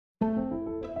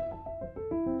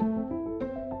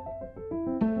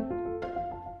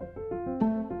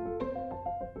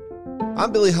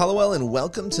I'm Billy Hollowell, and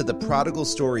welcome to the Prodigal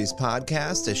Stories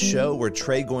podcast, a show where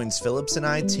Trey Goins-Phillips and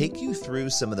I take you through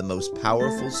some of the most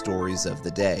powerful stories of the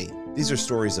day. These are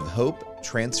stories of hope,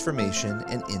 transformation,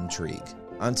 and intrigue.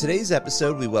 On today's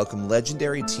episode, we welcome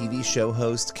legendary TV show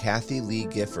host Kathie Lee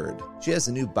Gifford. She has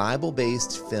a new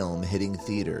Bible-based film hitting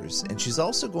theaters, and she's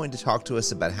also going to talk to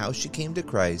us about how she came to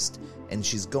Christ, and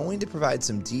she's going to provide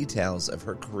some details of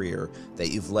her career that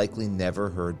you've likely never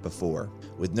heard before.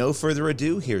 With no further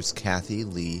ado, here's Kathie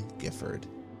Lee Gifford.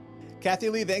 Kathie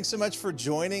Lee, thanks so much for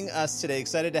joining us today.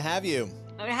 Excited to have you.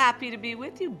 I'm happy to be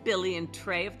with you, Billy and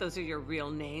Trey, if those are your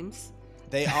real names.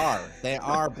 They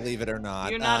are, believe it or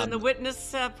not. You're not in the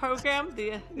witness program?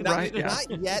 Not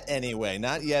yet anyway,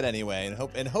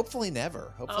 and hopefully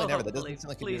never. Hopefully never. That doesn't sound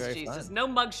like it'd be very Jesus. fun. No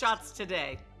mugshots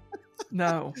today.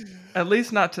 No, at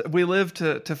least not. We live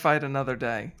to fight another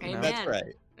day. Amen. That's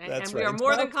right. And we are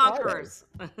more than conquerors.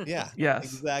 Yeah,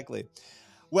 yes, exactly.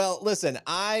 Well, listen,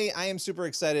 I am super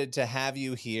excited to have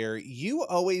you here. You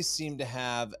always seem to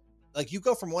have, you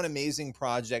go from one amazing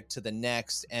project to the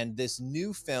next, and this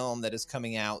new film that is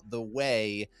coming out, The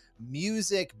Way,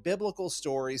 music, biblical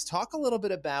stories. Talk a little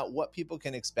bit about what people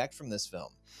can expect from this film.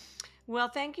 Well,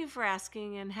 thank you for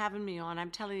asking and having me on.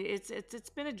 I'm telling you, it's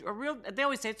been a real, they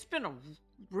always say it's been a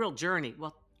real journey.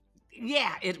 Well,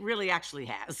 yeah, it really actually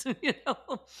has.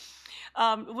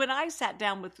 When I sat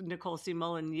down with Nicole C.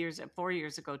 Mullen 4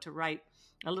 years ago to write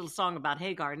a little song about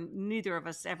Hagar, neither of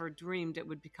us ever dreamed it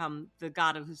would become The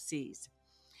God Who Sees.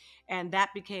 And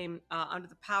that became under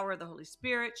the power of the Holy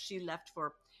Spirit. She left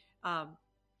for,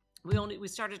 we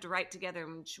started to write together,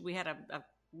 and we had a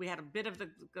bit of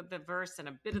the verse and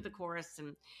a bit of the chorus,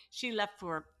 and she left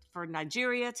for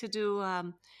Nigeria to do, I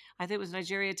think it was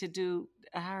Nigeria to do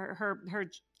her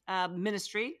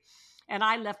ministry. And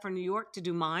I left for New York to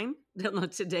do mine, the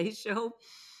Today Show.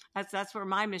 That's where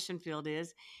my mission field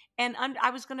is. And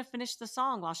I was going to finish the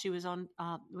song while she was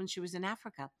when she was in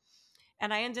Africa.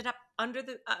 And I ended up under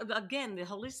the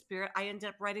Holy Spirit, I ended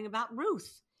up writing about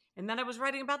Ruth. And then I was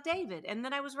writing about David. And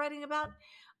then I was writing about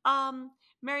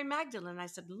Mary Magdalene. I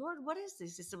said, Lord, what is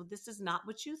this? He said, well, this is not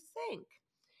what you think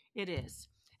it is.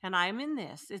 And I'm in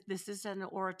this. This is an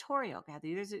oratorio,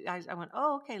 Kathie. I went,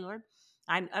 oh, okay, Lord.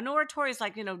 An oratorio is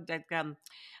like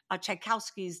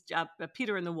Tchaikovsky's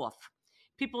Peter and the Wolf.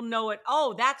 People know it.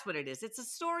 Oh, that's what it is. It's a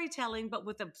storytelling, but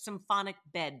with a symphonic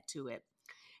bed to it.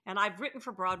 And I've written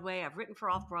for Broadway. I've written for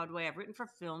off-Broadway. I've written for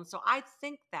film. So I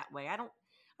think that way. I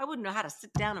wouldn't know how to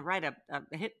sit down and write a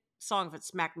hit song if it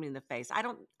smacked me in the face. I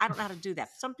don't know how to do that.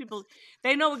 Some people,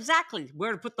 they know exactly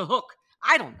where to put the hook.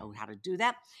 I don't know how to do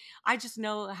that. I just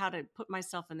know how to put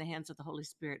myself in the hands of the Holy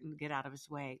Spirit and get out of his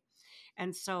way.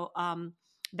 And so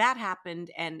that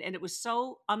happened, and it was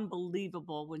so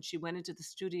unbelievable when she went into the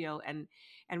studio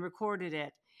and recorded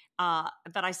it that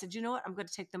I said, you know what? I'm going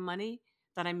to take the money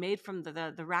that I made from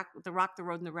the Rock, the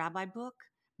Road, and the Rabbi book,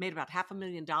 made about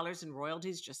 $500,000 in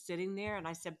royalties just sitting there. And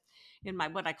I said, in my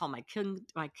what I call my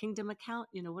kingdom account,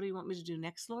 what do you want me to do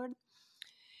next, Lord?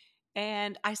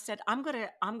 And I said, I'm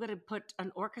gonna put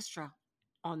an orchestra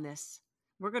on this.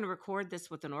 We're going to record this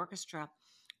with an orchestra.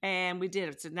 And we did.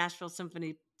 It's a Nashville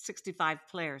Symphony, 65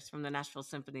 players from the Nashville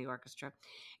Symphony Orchestra.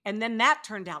 And then that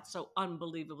turned out so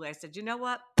unbelievably. I said, you know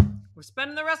what? We're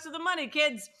spending the rest of the money,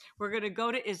 kids. We're going to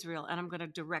go to Israel, and I'm going to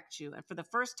direct you. And for the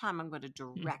first time, I'm going to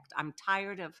direct. I'm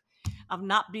tired of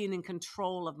not being in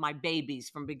control of my babies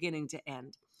from beginning to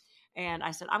end. And I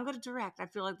said, I'm going to direct. I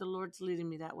feel like the Lord's leading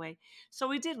me that way. So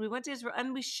we did. We went to Israel,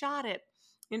 and we shot it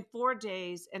in 4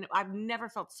 days, and I've never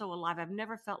felt so alive. I've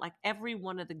never felt like every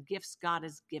one of the gifts God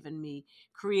has given me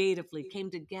creatively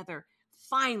came together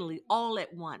finally all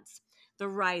at once. The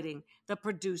writing, the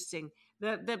producing,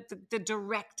 the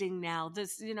directing now,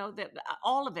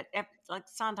 all of it, like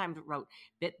Sondheim wrote,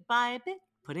 bit by bit,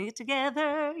 putting it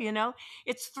together,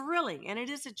 It's thrilling, and it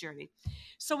is a journey.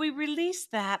 So we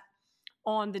released that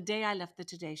on the day I left the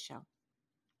Today Show.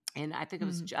 And I think it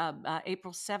was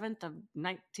April 7th of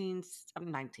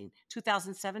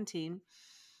 2017.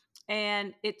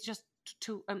 And it just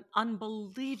to an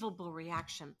unbelievable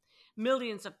reaction.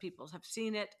 Millions of people have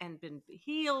seen it and been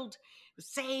healed,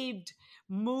 saved,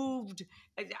 moved.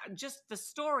 Just the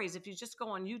stories. If you just go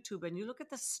on YouTube and you look at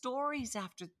the stories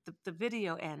after the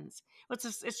video ends.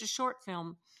 It's a short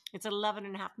film. It's 11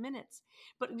 and a half minutes.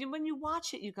 But when you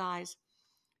watch it, you guys,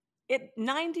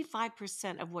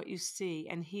 95% of what you see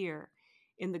and hear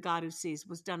in The God Who Sees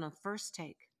was done on first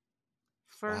take.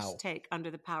 Wow. Take under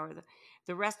the power of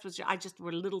the rest was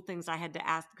were little things I had to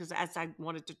ask because as I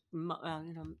wanted to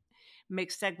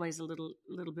make segues a little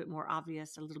bit more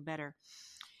obvious, a little better.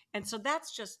 And so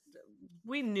that's just,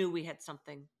 we knew we had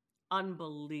something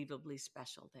unbelievably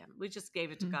special then. We just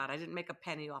gave it to God. I didn't make a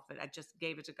penny off it. I just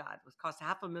gave it to God. It cost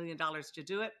 $500,000 to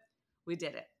do it. We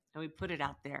did it, and we put it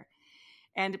out there,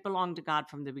 and it belonged to God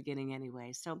from the beginning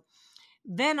anyway. So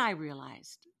then I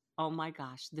realized, oh my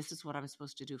gosh, this is what I'm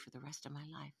supposed to do for the rest of my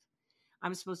life.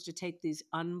 I'm supposed to take these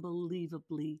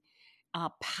unbelievably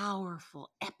powerful,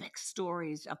 epic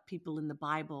stories of people in the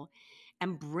Bible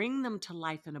and bring them to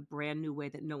life in a brand new way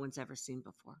that no one's ever seen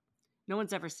before.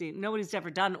 Nobody's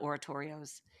ever done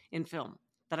oratorios in film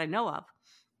that I know of.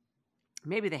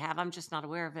 Maybe they have, I'm just not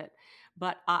aware of it.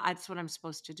 But that's what I'm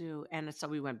supposed to do. And so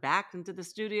we went back into the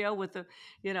studio with the,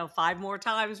 5 more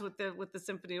times with the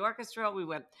symphony orchestra.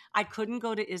 I couldn't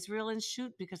go to Israel and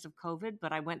shoot because of COVID,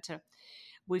 but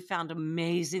we found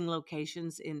amazing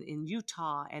locations in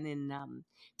Utah and in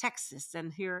Texas,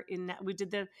 and we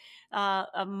did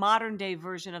a modern day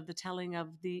version of the telling of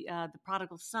the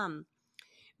prodigal son,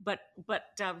 but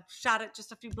shot it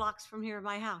just a few blocks from here in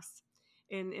my house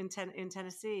in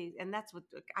Tennessee. And that's what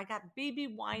I got.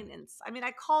 BB Winans. I mean,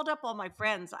 I called up all my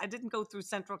friends. I didn't go through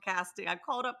central casting. I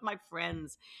called up my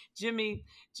friends. Jimmy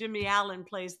Allen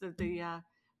plays the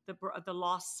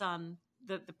lost son,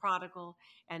 the prodigal,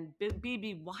 and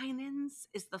BB Winans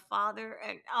is the father.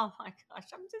 And oh my gosh,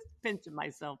 I'm just pinching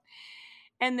myself.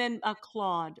 And then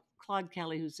Claude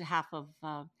Kelly, who's half of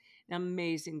an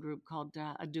amazing group called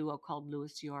a duo called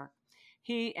Lewis York.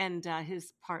 He and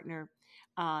his partner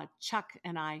Chuck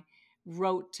and I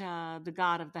wrote The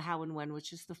God of the How and When,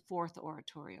 which is the 4th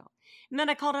oratorio. And then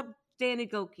I called up Danny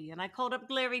Goki, and I called up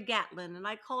Larry Gatlin, and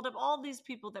I called up all these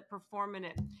people that perform in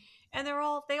it, and they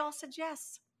all said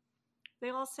yes. They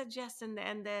all said yes, and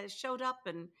they showed up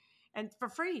and for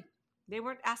free. They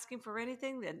weren't asking for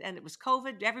anything, and it was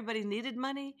COVID. Everybody needed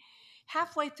money.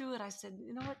 Halfway through it, I said,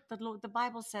 you know what? The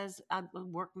Bible says a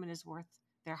workman is worth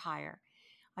their hire.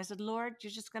 I said, Lord,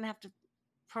 you're just going to have to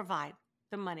provide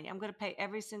the money. I'm going to pay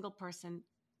every single person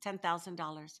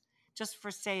 $10,000 just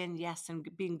for saying yes and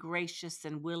being gracious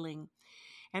and willing.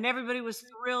 And everybody was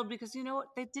thrilled because you know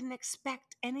what? They didn't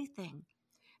expect anything.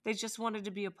 They just wanted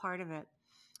to be a part of it.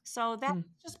 So that's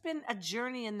just been a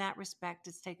journey in that respect.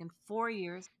 It's taken 4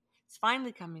 years. It's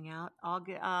finally coming out.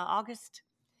 August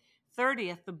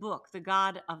 30th, the book, The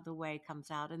God of the Way, comes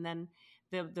out. And then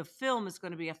the film is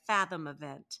going to be a Fathom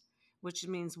event, which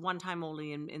means one time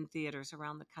only in theaters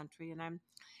around the country.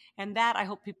 And that I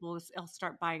hope people will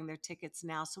start buying their tickets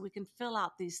now so we can fill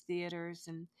out these theaters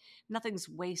and nothing's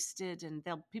wasted, and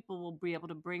people will be able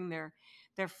to bring their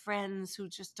friends who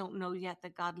just don't know yet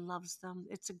that God loves them.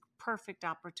 It's a perfect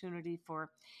opportunity for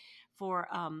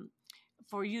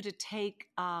you to take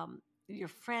your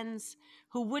friends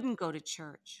who wouldn't go to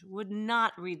church, would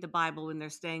not read the Bible when they're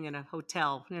staying in a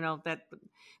hotel, that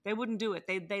they wouldn't do it.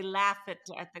 They laugh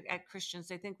at Christians.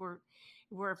 They think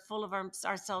we're full of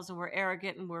ourselves and we're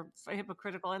arrogant and we're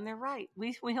hypocritical, and they're right.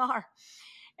 We are.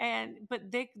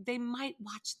 But they might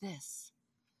watch this.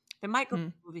 They might go to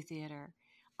the movie theater.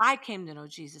 I came to know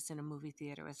Jesus in a movie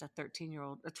theater as a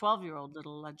 12-year-old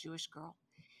little Jewish girl.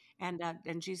 And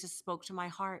Jesus spoke to my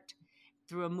heart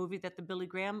through a movie that the Billy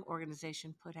Graham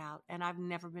organization put out. And I've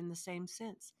never been the same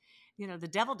since. The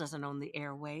devil doesn't own the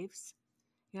airwaves.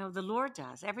 The Lord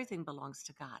does. Everything belongs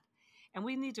to God. And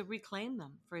we need to reclaim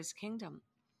them for his kingdom.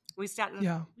 We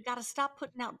got to stop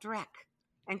putting out dreck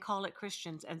and call it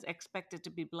Christians and expect it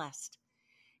to be blessed.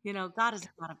 God is a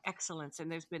God of excellence,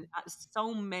 and there's been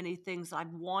so many things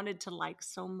I've wanted to like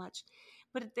so much,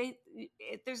 but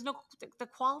there's no, the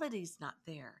quality's not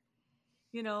there.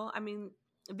 I mean,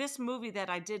 this movie that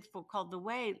I did called The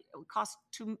Way cost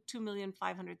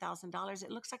 $2,500,000. It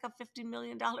looks like a $50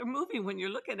 million movie when you're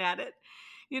looking at it.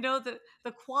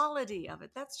 The quality of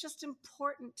it, that's just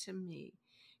important to me.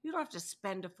 You don't have to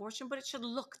spend a fortune, but it should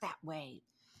look that way.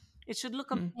 It should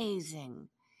look amazing.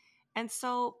 And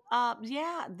so,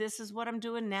 this is what I'm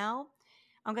doing now.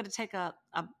 I'm going to take a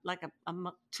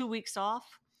 2 weeks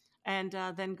off, and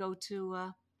then go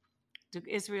to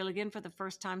Israel again for the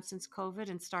first time since COVID,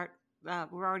 and start.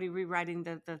 We're already rewriting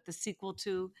the sequel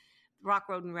to Rock,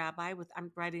 Road, and Rabbi.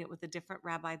 I'm writing it with a different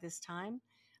rabbi this time.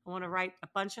 I want to write a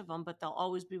bunch of them, but they'll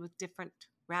always be with different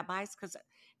rabbis because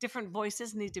different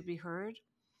voices need to be heard.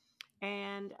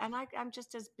 And I'm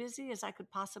just as busy as I could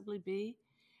possibly be.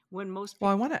 When most people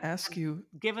Well, I want to ask you,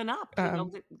 given up,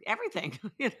 everything,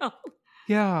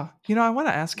 yeah, I want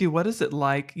to ask you, what is it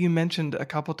like? You mentioned a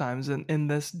couple times in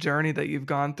this journey that you've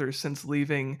gone through since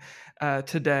leaving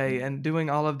today and doing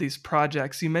all of these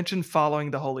projects. You mentioned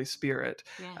following the Holy Spirit.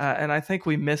 Yes. And I think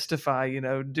we mystify,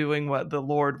 doing what the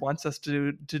Lord wants us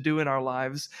to do in our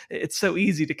lives. It's so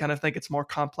easy to kind of think it's more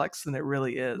complex than it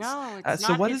really is. No, it's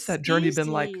So not. what It's has that journey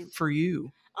been like easy. for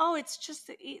you? Oh, it's just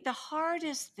the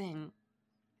hardest thing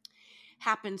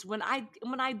happens when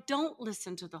I don't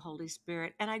listen to the Holy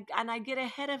Spirit, and I get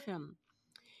ahead of him,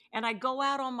 and I go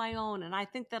out on my own, and I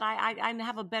think that I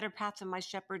have a better path than my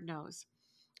shepherd knows.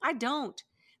 I don't.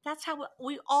 That's how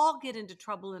we all get into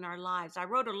trouble in our lives. I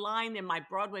wrote a line in my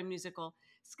Broadway musical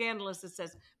Scandalous that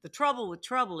says, "The trouble with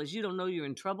trouble is you don't know you're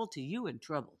in trouble till you in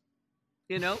trouble."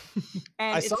 You know,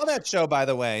 I and saw it's that show, by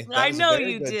the way. That I was a know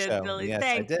very you good did, show. Billy. Yes, I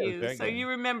Thank did. It was you. very So good. you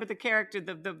remember the character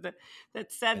that I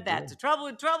said that. do. The trouble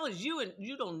with trouble is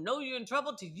you don't know you're in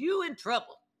trouble till you in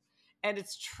trouble. And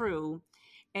it's true.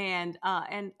 And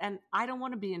I don't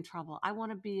want to be in trouble. I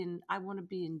want to be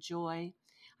in joy.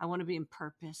 I want to be in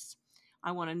purpose.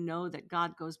 I want to know that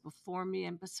God goes before me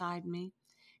and beside me.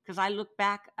 Because I look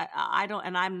back, I don't,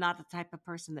 and I'm not the type of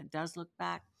person that does look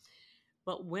back.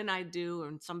 But when I do,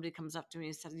 and somebody comes up to me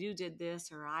and says, "You did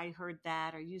this," or "I heard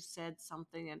that," or "You said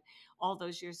something," and all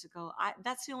those years ago,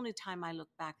 that's the only time I look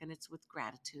back, and it's with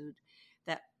gratitude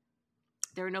that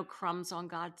there are no crumbs on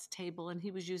God's table, and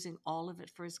He was using all of it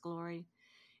for His glory.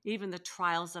 Even the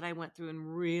trials that I went through in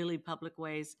really public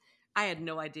ways, I had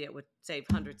no idea it would save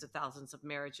hundreds of thousands of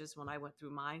marriages when I went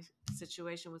through my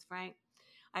situation with Frank.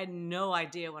 I had no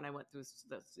idea when I went through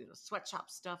the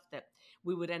sweatshop stuff that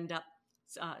we would end up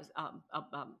uh, um, um,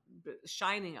 um,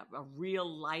 shining a real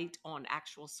light on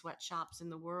actual sweatshops in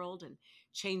the world and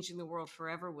changing the world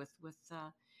forever with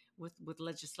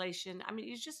legislation. I mean,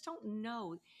 you just don't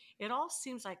know. It all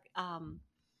seems like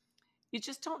you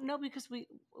just don't know because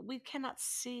we cannot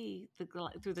see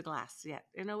through the glass yet.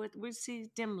 We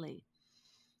see dimly,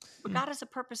 but Mm. God has a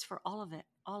purpose for all of it.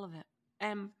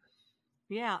 And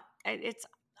yeah, it's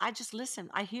I just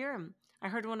listen. I hear him. I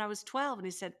heard when I was 12, and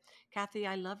he said, "Kathie,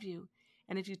 I love you,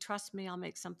 and if you trust me, I'll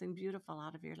make something beautiful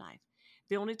out of your life."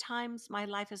 The only times my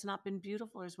life has not been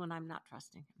beautiful is when I'm not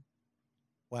trusting him.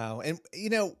 Wow. And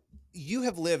you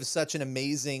have lived such an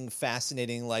amazing,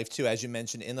 fascinating life too, as you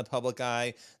mentioned, in the public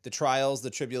eye, the trials, the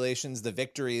tribulations, the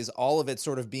victories, all of it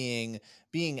sort of being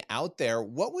out there.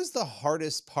 What was the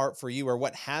hardest part for you, or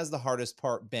what has the hardest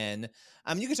part been?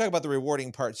 You can talk about the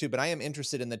rewarding part too, but I am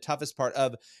interested in the toughest part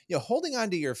of, holding on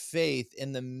to your faith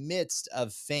in the midst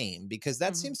of fame, because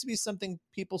that Mhm. seems to be something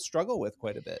people struggle with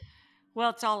quite a bit. Well,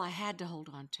 it's all I had to hold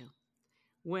on to.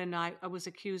 When I was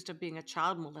accused of being a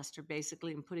child molester,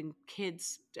 basically, and putting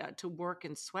kids to work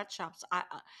in sweatshops.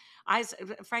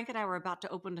 Frank and I were about to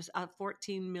open a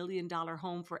 $14 million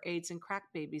home for AIDS and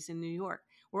crack babies in New York,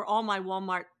 where all my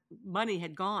Walmart money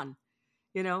had gone.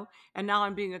 You know, and now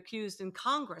I'm being accused in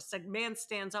Congress. A man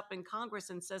stands up in Congress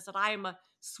and says that I am a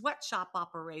sweatshop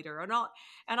operator, and all,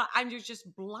 I'm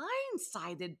just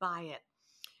blindsided by it.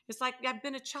 It's like I've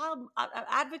been a child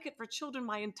advocate for children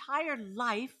my entire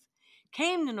life,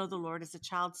 came to know the Lord as a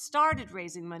child, started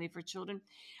raising money for children,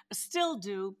 still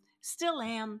do, still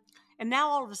am. And now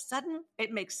all of a sudden,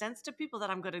 it makes sense to people that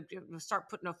I'm going to start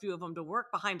putting a few of them to work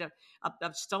behind a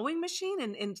sewing machine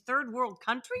in third world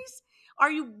countries. Are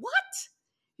you what?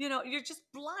 You're just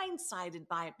blindsided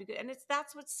by it, and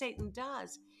that's what Satan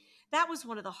does. That was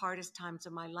one of the hardest times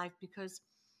of my life because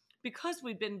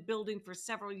we've been building for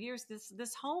several years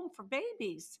this home for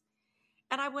babies.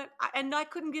 And I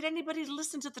couldn't get anybody to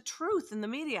listen to the truth in the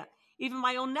media. Even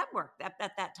my own network at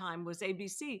that time was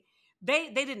ABC.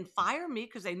 They didn't fire me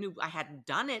because they knew I hadn't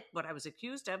done it, what I was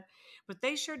accused of, but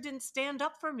they sure didn't stand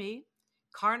up for me.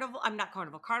 I'm not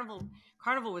Carnival.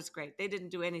 Carnival was great. They didn't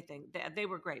do anything. They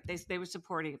were great. They were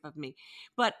supportive of me.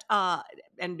 But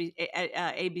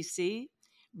ABC,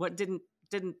 what didn't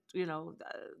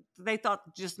they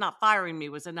thought just not firing me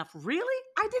was enough. Really?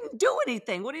 I didn't do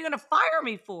anything. What are you going to fire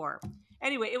me for?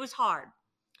 Anyway, it was hard.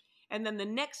 And then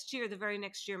the very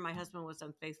next year, my husband was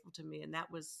unfaithful to me, and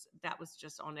that was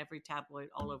just on every tabloid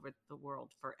all over the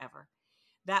world forever.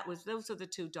 Those are the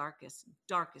two darkest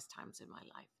times in my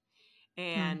life.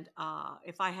 Mm. And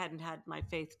if I hadn't had my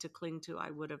faith to cling to,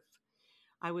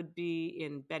 I would be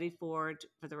in Betty Ford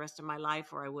for the rest of my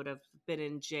life, or I would have been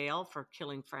in jail for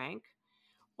killing Frank,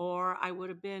 or I would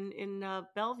have been in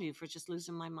Bellevue for just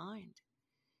losing my mind.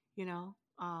 You know,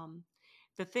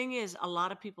 the thing is, a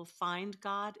lot of people find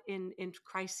God in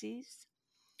crises,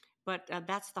 but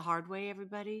that's the hard way.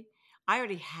 Everybody, I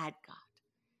already had God.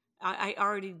 I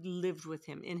already lived with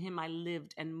him. In him, I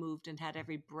lived and moved and had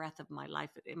every breath of my life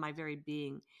in my very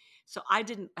being. So I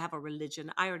didn't have a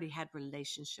religion. I already had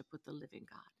relationship with the living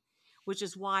God, which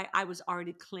is why I was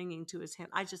already clinging to his hand.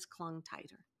 I just clung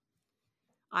tighter.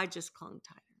 I just clung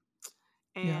tighter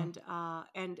Yeah.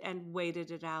 and waited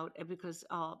it out because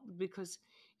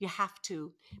you have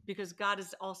to, because God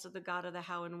is also the God of the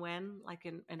how and when, like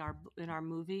in our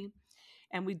movie.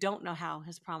 And we don't know how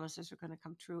his promises are going to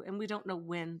come true, and we don't know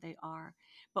when they are.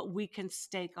 But we can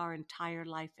stake our entire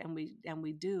life, and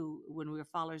we do when we're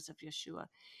followers of Yeshua,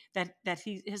 that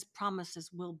his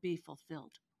promises will be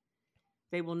fulfilled.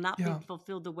 They will not be Yeah.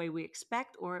 fulfilled the way we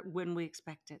expect or when we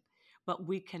expect it. But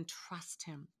we can trust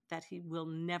him that he will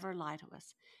never lie to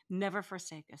us, never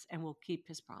forsake us, and will keep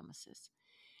his promises.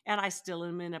 And I still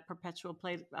am in a perpetual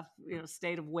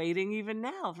state of waiting even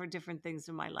now for different things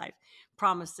in my life,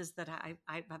 promises that I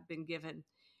have been given.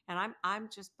 And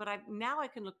now I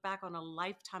can look back on a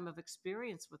lifetime of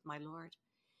experience with my Lord.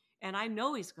 And I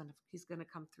know he's going to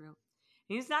come through.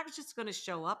 He's not just going to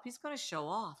show up, he's going to show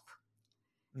off.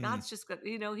 Mm. God's just going,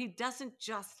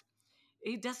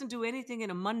 he doesn't do anything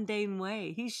in a mundane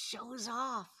way. He shows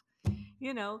off.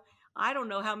 You know, I don't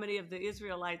know how many of the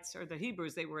Israelites or the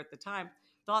Hebrews they were at the time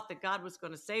thought that God was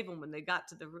going to save them when they got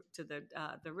to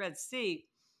the Red Sea,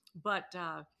 but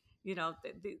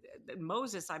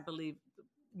Moses, I believe,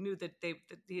 knew that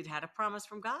he had a promise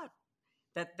from God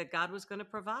that God was going to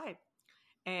provide.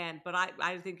 But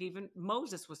I think even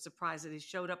Moses was surprised that he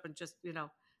showed up and just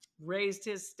raised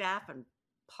his staff and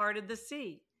parted the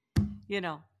sea. You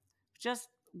know, just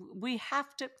we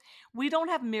don't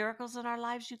have miracles in our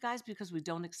lives, you guys, because we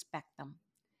don't expect them.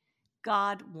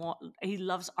 He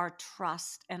loves our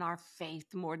trust and our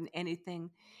faith more than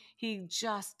anything. It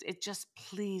just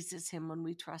pleases him when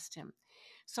we trust him.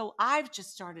 So I've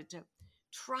just started to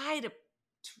try to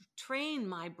train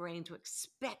my brain to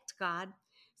expect God.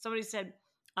 Somebody said,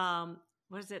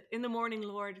 what is it? In the morning,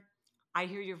 Lord, I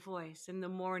hear your voice. In the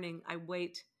morning, I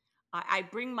wait. I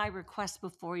bring my request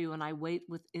before you and I wait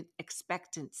with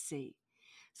expectancy.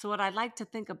 So what I like to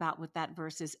think about with that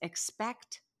verse is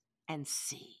expect and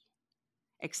see.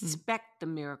 Mm. Expect the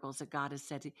miracles that God has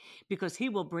said, because he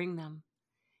will bring them.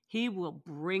 He will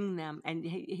bring them, and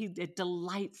he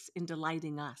delights in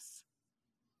delighting us.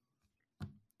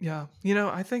 Yeah,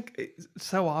 I think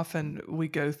so often we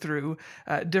go through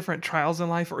different trials in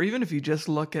life, or even if you just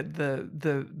look at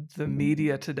the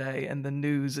media today and the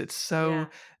news, it's Yeah. so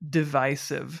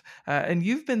divisive. And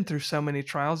you've been through so many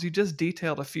trials. You just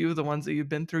detailed a few of the ones that you've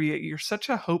been through. Yet you're such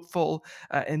a hopeful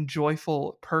and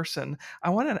joyful person.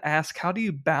 I want to ask, how do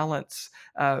you balance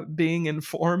being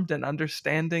informed and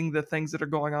understanding the things that are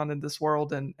going on in this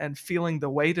world and feeling the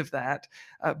weight of that,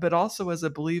 but also as a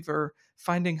believer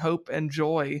finding hope and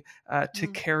joy to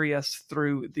carry us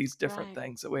through these different Right.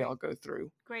 things that we all go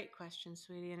through? Great question,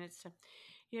 sweetie. And it's,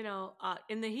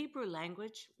 in the Hebrew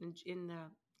language, do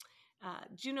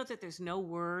you know that there's no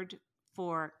word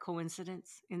for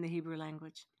coincidence in the Hebrew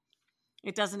language?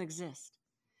 It doesn't exist.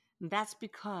 And that's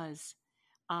because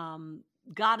um,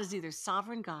 God is either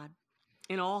sovereign God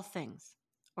in all things,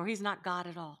 or he's not God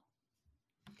at all.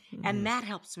 And Mm. that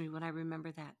helps me when I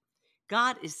remember that.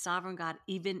 God is sovereign God.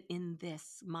 Even in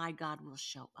this, my God will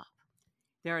show up.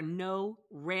 There are no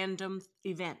random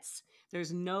events.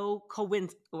 There's no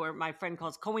or my friend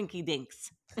calls coinky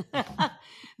dinks.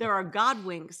 There are God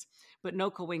winks, but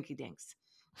no coinky dinks.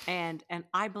 And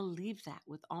I believe that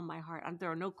with all my heart. And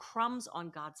there are no crumbs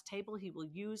on God's table. He will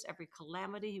use every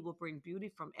calamity. He will bring beauty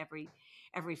from every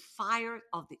fire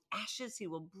of the ashes. He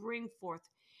will bring forth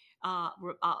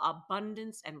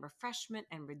abundance and refreshment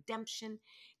and redemption.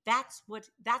 That's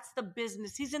the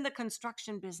business. He's in the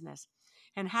construction business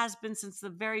and has been since the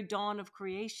very dawn of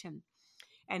creation.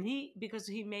 And because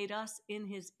he made us in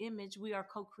his image, we are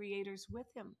co-creators with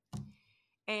him.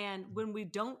 And when we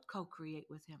don't co-create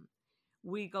with him,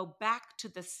 we go back to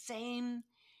the same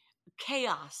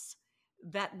chaos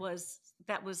that was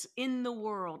in the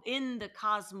world, in the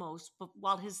cosmos, but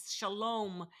while his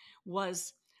shalom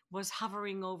was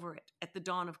hovering over it at the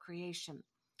dawn of creation.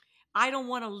 I don't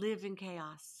want to live in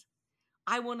chaos.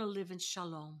 I want to live in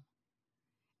shalom.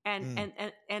 And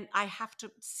Mm. and I have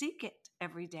to seek it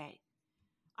every day.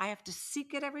 I have to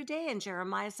seek it every day. And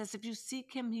Jeremiah says, if you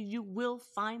seek him, you will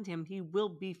find him. He will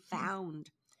be found.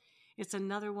 It's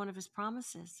another one of his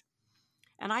promises.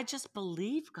 And I just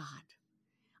believe God.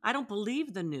 I don't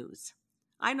believe the news.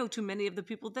 I know too many of the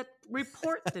people that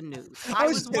report the news. I I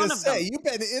was was just gonna one of them. say, you've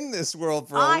been in this world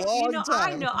for a long I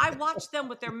time. know. I watch them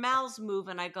with their mouths move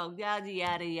and I go, yada,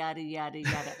 yada, yada, yada,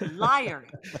 yada. Liar.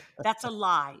 That's a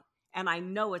lie. And I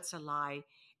know it's a lie.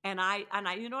 And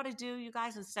you know what I do, you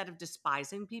guys? Instead of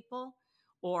despising people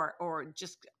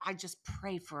I just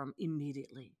pray for them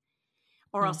immediately.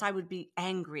 Or Hmm. else I would be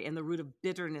angry and the root of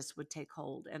bitterness would take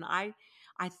hold. And I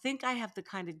think I have the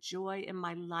kind of joy in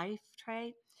my life,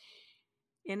 Trey,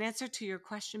 in answer to your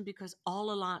question, because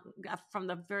all along, from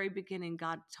the very beginning,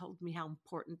 God told me how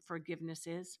important forgiveness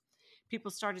is. People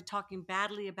started talking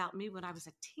badly about me when I was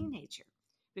a teenager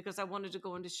because I wanted to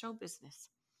go into show business.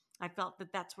 I felt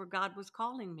that that's where God was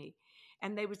calling me.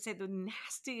 And they would say the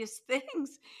nastiest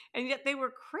things, and yet they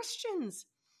were Christians.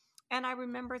 And I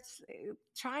remember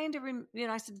trying to,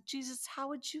 I said, Jesus, how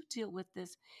would you deal with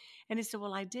this? And he said,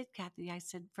 well, I did, Kathie. I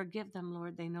said, forgive them,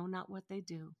 Lord. They know not what they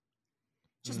do.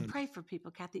 Just pray for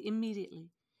people, Kathie, immediately.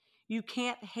 You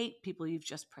can't hate people you've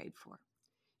just prayed for.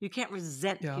 You can't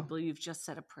resent people you've just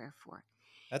said a prayer for.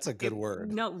 That's a good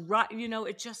word. No, right.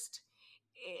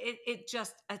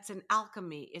 It's an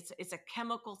alchemy. It's a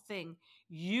chemical thing.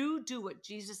 You do what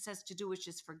Jesus says to do, which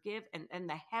is forgive, and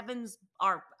the heavens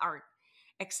are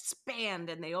expand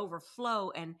and they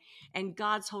overflow, and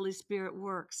God's Holy Spirit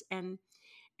works. And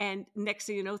next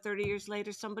thing you know, 30 years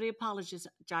later, somebody apologizes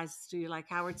to you like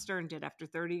Howard Stern did after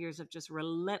 30 years of just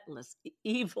relentless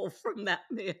evil from that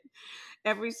man.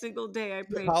 Every single day I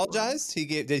prayed. Apologized?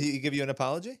 Did he give you an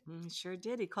apology? He sure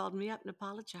did. He called me up and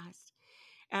apologized.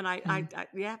 And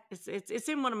it's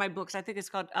in one of my books. I think it's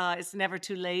called "It's Never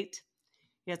Too Late."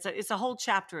 Yeah, it's a whole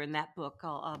chapter in that book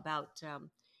about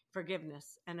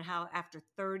forgiveness, and how after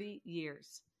 30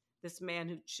 years, this man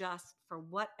who just for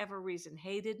whatever reason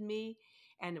hated me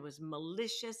and it was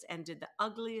malicious and did the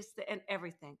ugliest and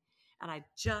everything, and I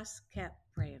just kept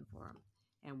praying for him.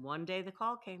 And one day the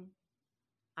call came.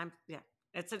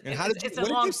 It's a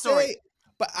long story.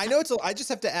 But I know I just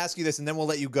have to ask you this, and then we'll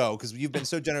let you go because you've been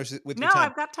so generous with your No, time.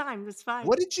 I've got time. It's fine.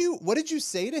 What did you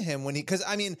say to him when because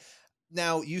I mean,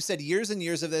 now you said years and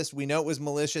years of this. We know it was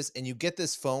malicious, and you get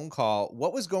this phone call.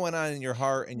 What was going on in your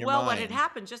heart and your mind? Well, what had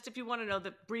happened, just if you want to know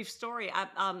the brief story,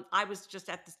 I was just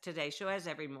at the Today Show as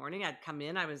every morning. I'd come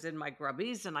in, I was in my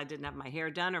grubbies, and I didn't have my hair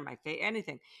done or my face,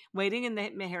 anything, waiting in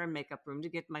the hair and makeup room to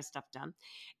get my stuff done.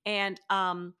 And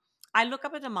I look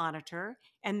up at the monitor,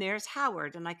 and there's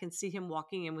Howard, and I can see him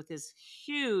walking in with his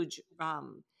huge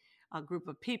group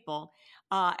of people,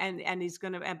 and he's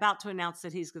about to announce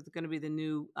that he's going to be the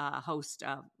new host,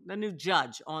 the new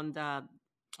judge on the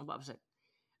what was it,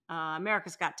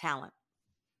 America's Got Talent.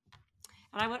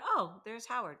 And I went, oh, there's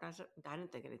Howard. And I said, I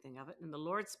didn't think anything of it. And the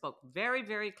Lord spoke very,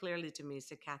 very clearly to me. He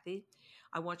said, Kathie,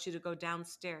 I want you to go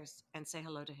downstairs and say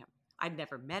hello to him. I'd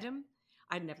never met him.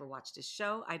 I'd never watched his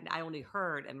show. I only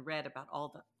heard and read about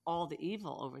all the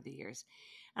evil over the years.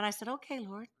 And I said, okay,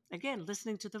 Lord. Again,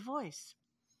 listening to the voice.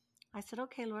 I said,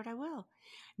 okay, Lord, I will.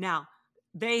 Now,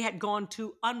 they had gone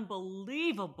to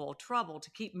unbelievable trouble to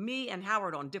keep me and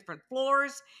Howard on different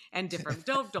floors and different.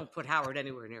 Don't put Howard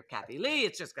anywhere near Kathie Lee.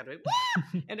 It's just going to be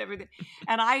and everything.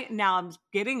 And I'm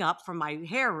getting up from my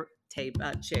hair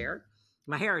chair,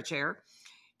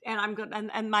 and I'm good.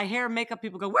 And my hair and makeup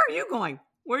people go, where are you going?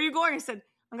 Where are you going? I said,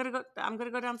 I'm gonna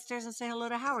go downstairs and say hello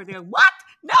to Howard. They go, what?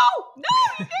 No, you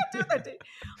can't do that.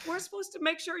 We're supposed to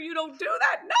make sure you don't do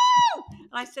that. No. And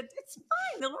I said, it's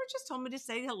fine. The Lord just told me to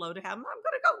say hello to him. I'm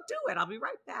gonna go do it. I'll be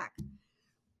right back.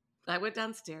 I went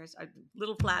downstairs.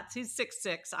 Little flats. He's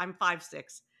 6'6". I'm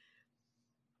 5'6".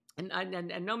 And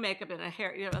no makeup and a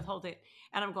hair, the whole thing.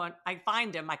 And I'm going. I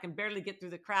find him. I can barely get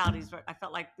through the crowd. I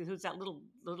felt like who's that little.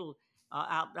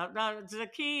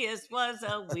 Zacchaeus was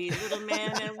a wee little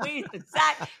man, and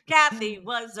Kathie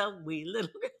was a wee little.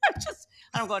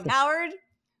 I'm going, Howard,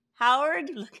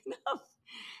 looking up,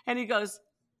 and he's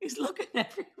looking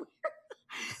everywhere,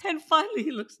 and finally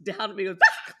he looks down at me. And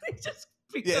goes,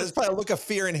 there's probably a look of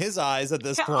fear in his eyes at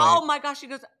this point. Oh my gosh! He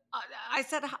goes. I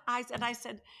said,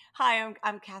 hi,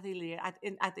 I'm Kathie Lee. I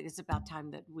think it's about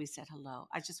time that we said hello.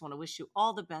 I just want to wish you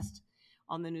all the best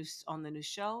on the new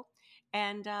show.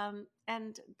 And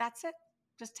that's it.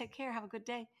 Just take care. Have a good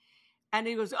day. And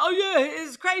he goes, oh yeah,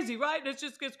 it's crazy, right? It's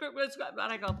just gets great. And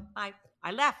I go, I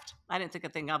left. I didn't think a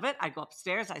thing of it. I go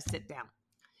upstairs. I sit down.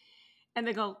 And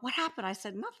they go, what happened? I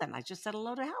said, nothing. I just said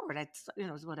hello to Howard.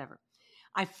 Whatever.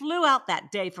 I flew out that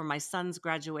day for my son's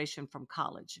graduation from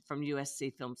college, from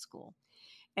USC Film School.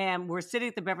 And we're sitting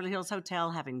at the Beverly Hills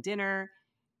Hotel having dinner.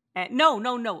 And no.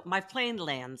 My plane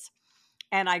lands.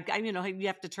 And I you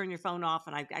have to turn your phone off,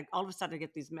 and I all of a sudden I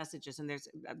get these messages, and there's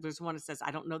one that says, I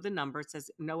don't know the number. It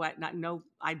says no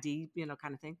ID,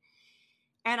 kind of thing.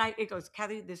 And it goes,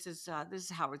 Kathie, this is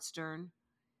Howard Stern.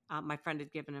 My friend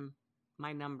had given him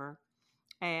my number,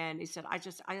 and he said, I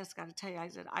just got to tell you, I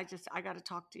said, I got to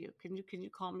talk to you. Can you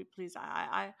call me, please?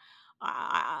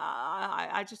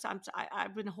 I've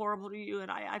been horrible to you, and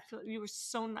I feel you were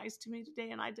so nice to me today,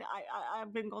 and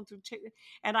I've been going through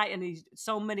and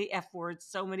so many F words,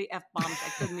 so many F bombs. I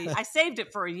couldn't. I saved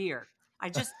it for a year. I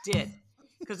just did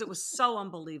because it was so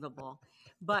unbelievable.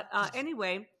 But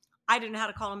anyway, I didn't know how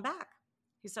to call him back.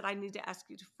 He said, I need to ask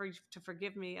you to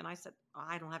forgive me, and I said,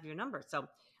 I don't have your number. So,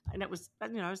 and it was I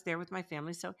was there with my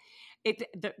family. So,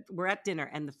 we're at dinner,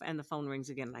 and the phone rings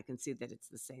again, and I can see that it's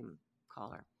the same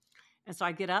caller. And so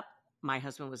I get up. My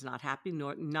husband was not happy,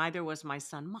 neither was my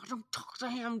son. Mom, don't talk to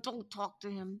him. Don't talk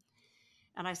to him.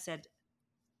 And I said,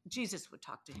 Jesus would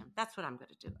talk to him. That's what I'm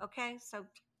going to do. Okay. So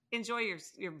enjoy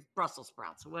your Brussels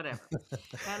sprouts or whatever.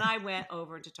 And I went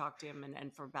over to talk to him.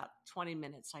 And for about 20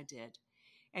 minutes, I did.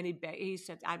 And he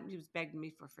said, he was begging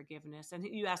me for forgiveness. And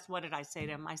you asked, what did I say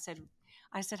to him? I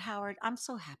said, Howard, I'm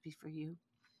so happy for you.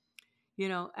 You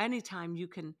know, anytime you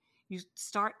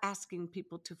start asking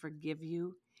people to forgive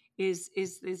you is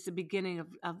the beginning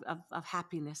of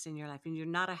happiness in your life. And you're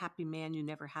not a happy man. You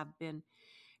never have been.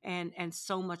 And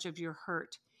so much of your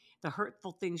hurt, the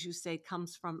hurtful things you say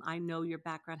comes from, I know your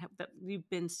background, that you've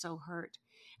been so hurt.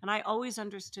 And I always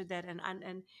understood that. And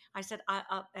I said,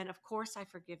 and of course I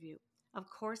forgive you. Of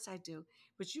course I do.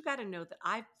 But you got to know that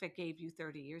I forgave you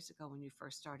 30 years ago when you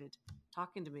first started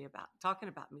talking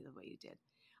about me the way you did.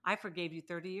 I forgave you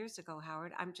 30 years ago,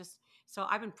 Howard. So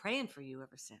I've been praying for you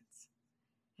ever since.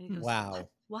 And he goes, Wow.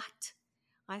 What?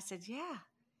 I said, yeah.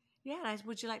 Yeah. And I said,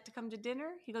 would you like to come to dinner?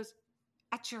 He goes,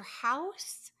 at your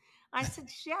house? I said,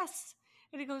 yes.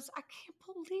 And he goes, I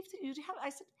can't believe that you have. I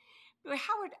said,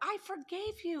 Howard, I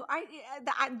forgave you.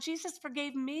 Jesus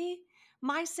forgave me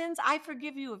my sins. I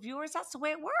forgive you of yours. That's the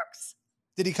way it works.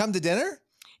 Did he come to dinner?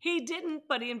 He didn't,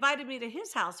 but he invited me to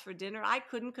his house for dinner. I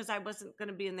couldn't because I wasn't going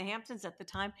to be in the Hamptons at the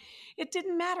time. It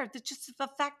didn't matter. Just the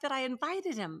fact that I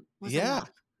invited him was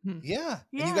enough. Yeah.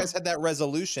 And you guys had that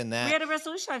resolution We had a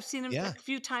resolution. I've seen him a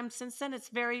few times since then. It's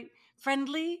very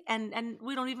friendly, and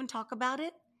we don't even talk about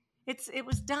it. It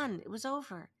was done. It was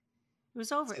over. It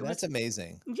was over. See, that's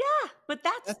amazing. Yeah, but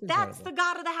that's the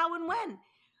God of the how and when.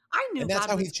 I knew, and that's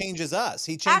how he changes us.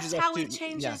 He changes us. That's how he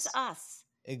changes us.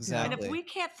 Exactly. And if we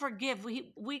can't forgive,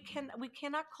 we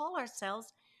cannot call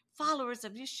ourselves followers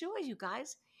of Yeshua, you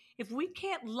guys. If we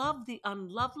can't love the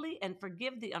unlovely and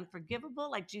forgive the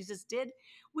unforgivable like Jesus did,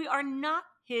 we are not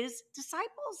his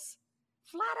disciples.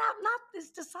 Flat out, not his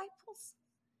disciples.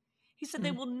 He said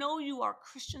they will know you are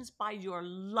Christians by your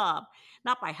love,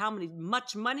 not by how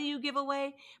much money you give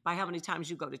away, by how many times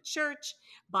you go to church,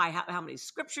 by how many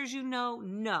scriptures you know.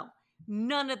 No,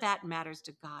 none of that matters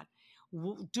to God.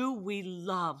 Do we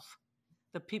love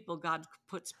the people God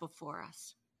puts before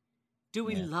us? Do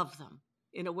we love them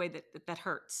in a way that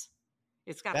hurts?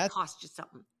 It's got to cost you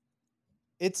something.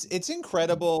 It's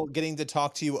incredible getting to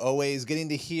talk to you always, getting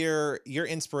to hear your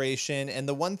inspiration. And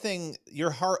the one thing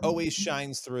your heart always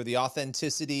shines through, the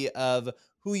authenticity of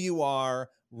who you are,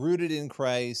 rooted in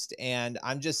Christ. And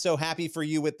I'm just so happy for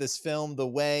you with this film, The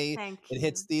Way. Thank you. It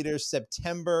hits theaters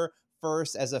September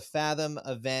 1st as a Fathom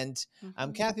event.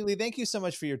 Kathie Lee, thank you so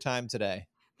much for your time today.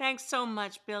 Thanks so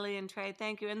much, Billy and Trey.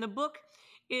 Thank you. And the book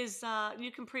is,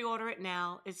 you can pre-order it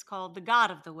now. It's called The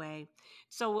God of the Way.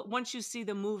 So once you see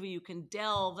the movie, you can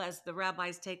delve, as the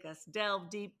rabbis take us, delve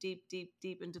deep, deep, deep,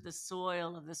 deep into the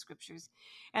soil of the scriptures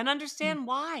and understand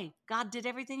why God did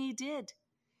everything he did.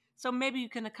 So maybe you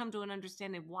can come to an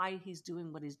understanding of why he's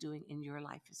doing what he's doing in your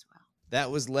life as well. That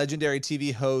was legendary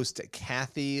TV host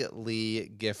Kathie Lee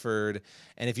Gifford.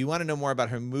 And if you want to know more about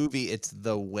her movie, it's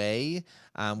The Way,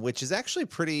 which is actually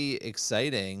pretty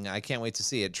exciting. I can't wait to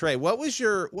see it. Trey, what was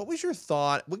your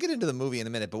thought? We'll get into the movie in a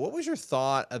minute, but what was your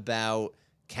thought about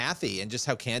Kathie and just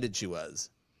how candid she was?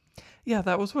 Yeah,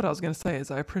 that was what I was going to say,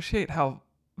 is I appreciate how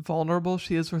vulnerable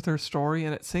she is with her story.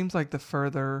 And it seems like the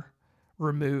further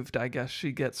removed, I guess,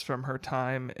 she gets from her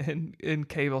time in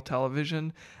cable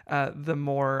television, the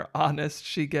more honest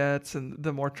she gets and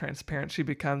the more transparent she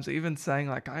becomes, even saying,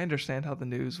 like, I understand how the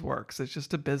news works. It's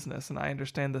just a business, and I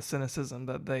understand the cynicism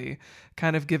that they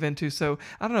kind of give into. So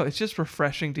I don't know, it's just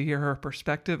refreshing to hear her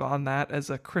perspective on that as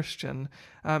a Christian,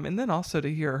 and then also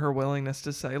to hear her willingness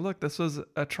to say, look, this was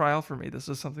a trial for me. This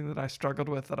is something that I struggled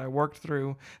with, that I worked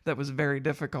through, that was very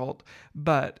difficult,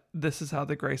 but this is how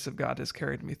the grace of God has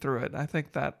carried me through it. And I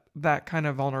think that kind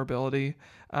of vulnerability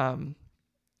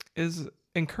is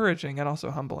encouraging and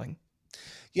also humbling.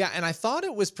 Yeah, and I thought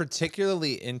it was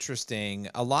particularly interesting.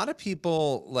 A lot of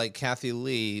people like Kathie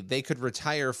Lee, they could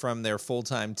retire from their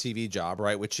full-time TV job,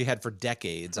 right, which she had for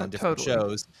decades on different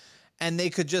shows, and they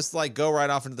could just like go right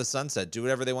off into the sunset, do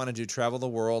whatever they want to do, travel the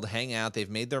world, hang out. They've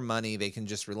made their money. They can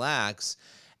just relax.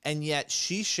 And yet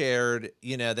she shared,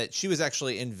 that she was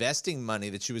actually investing money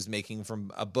that she was making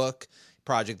from a book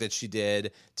project that she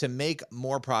did to make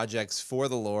more projects for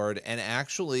the Lord, and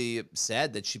actually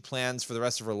said that she plans for the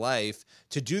rest of her life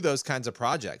to do those kinds of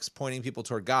projects, pointing people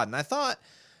toward God. And I thought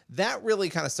that really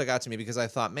kind of stuck out to me, because I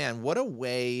thought, man, what a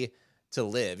way to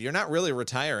live. You're not really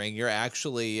retiring. You're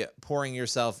actually pouring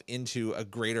yourself into a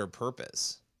greater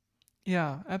purpose.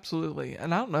 Yeah, absolutely.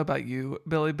 And I don't know about you,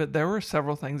 Billy, but there were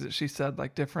several things that she said,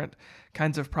 like different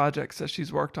kinds of projects that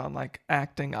she's worked on, like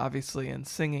acting, obviously, and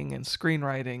singing and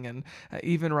screenwriting and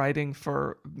even writing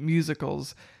for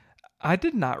musicals. I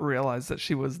did not realize that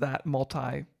she was that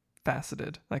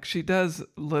multifaceted. Like she does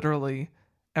literally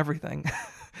everything.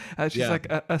 She's Yeah. like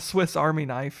a Swiss Army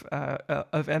knife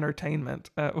of entertainment,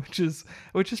 which is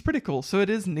pretty cool. So it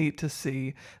is neat to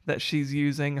see that she's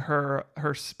using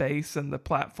her space and the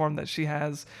platform that she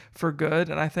has for good.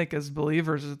 And I think as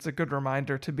believers, it's a good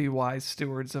reminder to be wise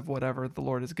stewards of whatever the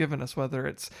Lord has given us, whether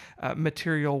it's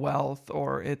material wealth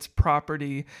or it's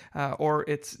property or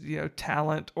it's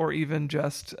talent or even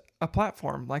just a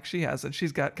platform like she has. And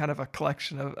she's got kind of a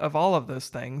collection of all of those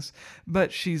things,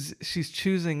 but she's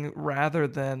choosing, rather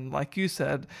than, like you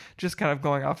said, just kind of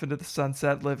going off into the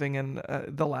sunset, living in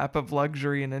the lap of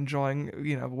luxury and enjoying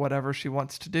whatever she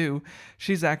wants to do.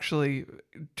 She's actually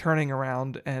turning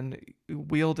around and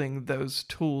wielding those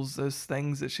tools, those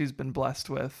things that she's been blessed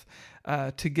with,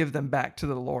 to give them back to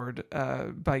the Lord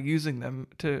by using them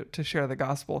to share the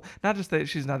gospel. Not just that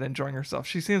she's not enjoying herself.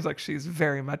 She seems like she's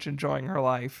very much enjoying her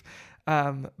life.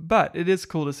 But it is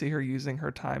cool to see her using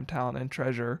her time, talent, and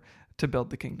treasure to build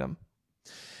the kingdom.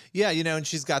 Yeah, and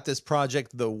she's got this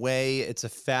project, The Way. It's a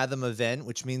Fathom event,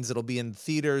 which means it'll be in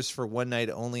theaters for one night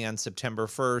only on September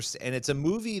 1st. And it's a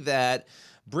movie that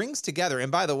brings together,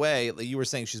 and by the way, you were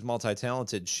saying she's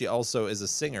multi-talented. She also is a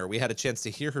singer. We had a chance to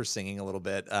hear her singing a little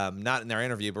bit, not in our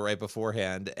interview, but right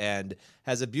beforehand, and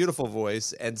has a beautiful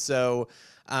voice. And so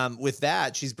with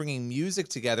that, she's bringing music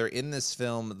together in this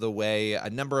film, The Way. A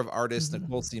number of artists,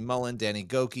 Nicole C. Mullen, Danny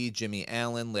Goki, Jimmy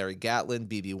Allen, Larry Gatlin,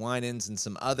 BB Winans, and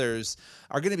some others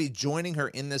are going to be joining her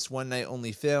in this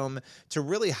one-night-only film to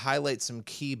really highlight some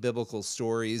key biblical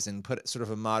stories and put sort of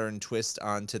a modern twist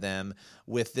onto them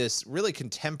with this really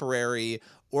contemporary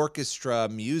orchestra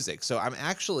music. So I'm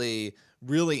actually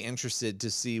really interested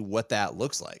to see what that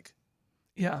looks like.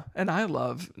 Yeah, and I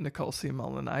love Nicole C.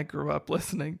 Mullen. I grew up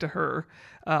listening to her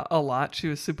a lot. She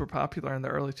was super popular in the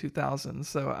early 2000s,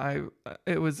 so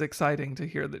it was exciting to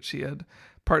hear that she had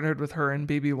partnered with her and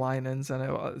BB Winans. And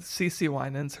CC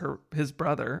Winans, his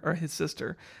brother or his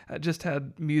sister, just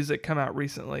had music come out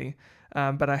recently,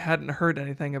 but I hadn't heard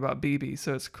anything about BB,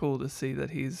 so it's cool to see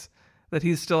that he's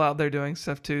still out there doing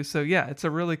stuff too. So yeah, it's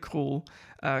a really cool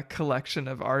collection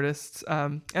of artists.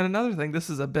 And another thing, this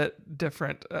is a bit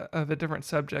different of a different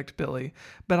subject, Billy,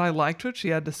 but I liked what she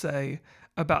had to say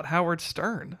about Howard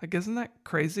Stern. Like, isn't that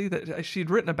crazy that she'd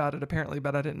written about it apparently,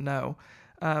 but I didn't know.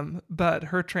 But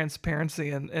her transparency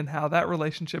and how that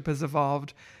relationship has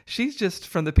evolved. She's just,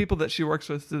 from the people that she works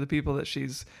with to the people that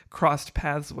she's crossed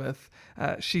paths with,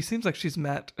 she seems like she's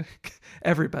met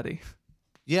everybody.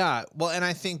 Yeah, well, and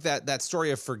I think that story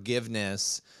of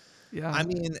forgiveness, I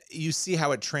mean, you see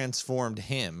how it transformed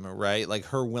him, right? Like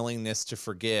her willingness to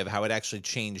forgive, how it actually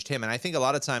changed him. And I think a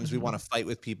lot of times we want to fight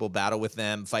with people, battle with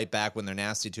them, fight back when they're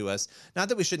nasty to us. Not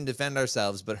that we shouldn't defend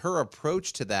ourselves, but her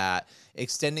approach to that,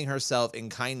 extending herself in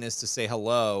kindness to say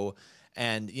hello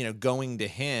and, going to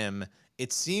him,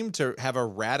 it seemed to have a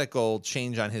radical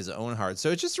change on his own heart.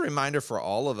 So it's just a reminder for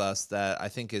all of us that I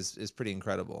think is pretty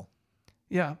incredible.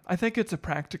 Yeah, I think it's a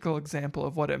practical example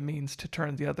of what it means to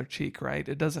turn the other cheek, right?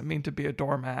 It doesn't mean to be a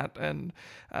doormat and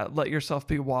let yourself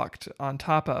be walked on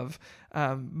top of,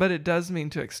 but it does mean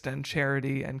to extend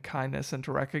charity and kindness and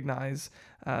to recognize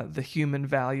the human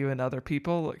value in other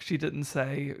people. Like, she didn't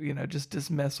say, just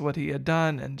dismiss what he had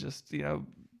done and just,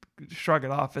 shrug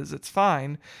it off as it's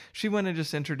fine. She went and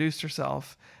just introduced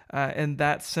herself, and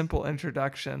that simple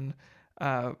introduction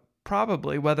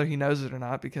probably, whether he knows it or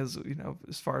not, because,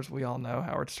 as far as we all know,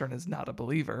 Howard Stern is not a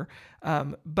believer.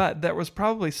 But there was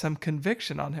probably some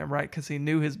conviction on him, right? Because he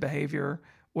knew his behavior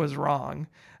was wrong.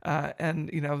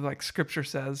 And, like scripture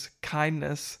says,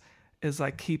 kindness is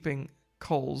like keeping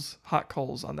hot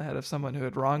coals on the head of someone who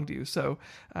had wronged you. So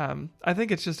I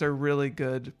think it's just a really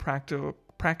good practical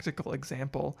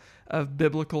example of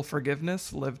biblical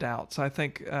forgiveness lived out. So I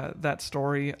think that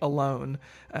story alone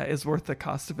is worth the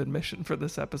cost of admission for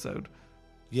this episode.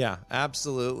 Yeah,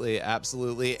 absolutely.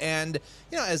 Absolutely. And,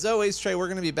 as always, Trey, we're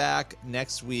going to be back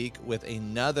next week with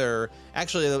another,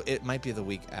 actually, it might be the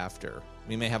week after.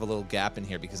 We may have a little gap in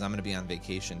here because I'm going to be on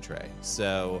vacation, Trey.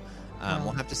 So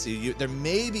we'll have to see. There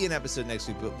may be an episode next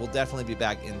week, but we'll definitely be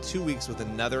back in 2 weeks with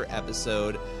another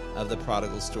episode of the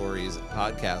Prodigal Stories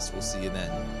podcast. We'll see you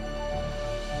then.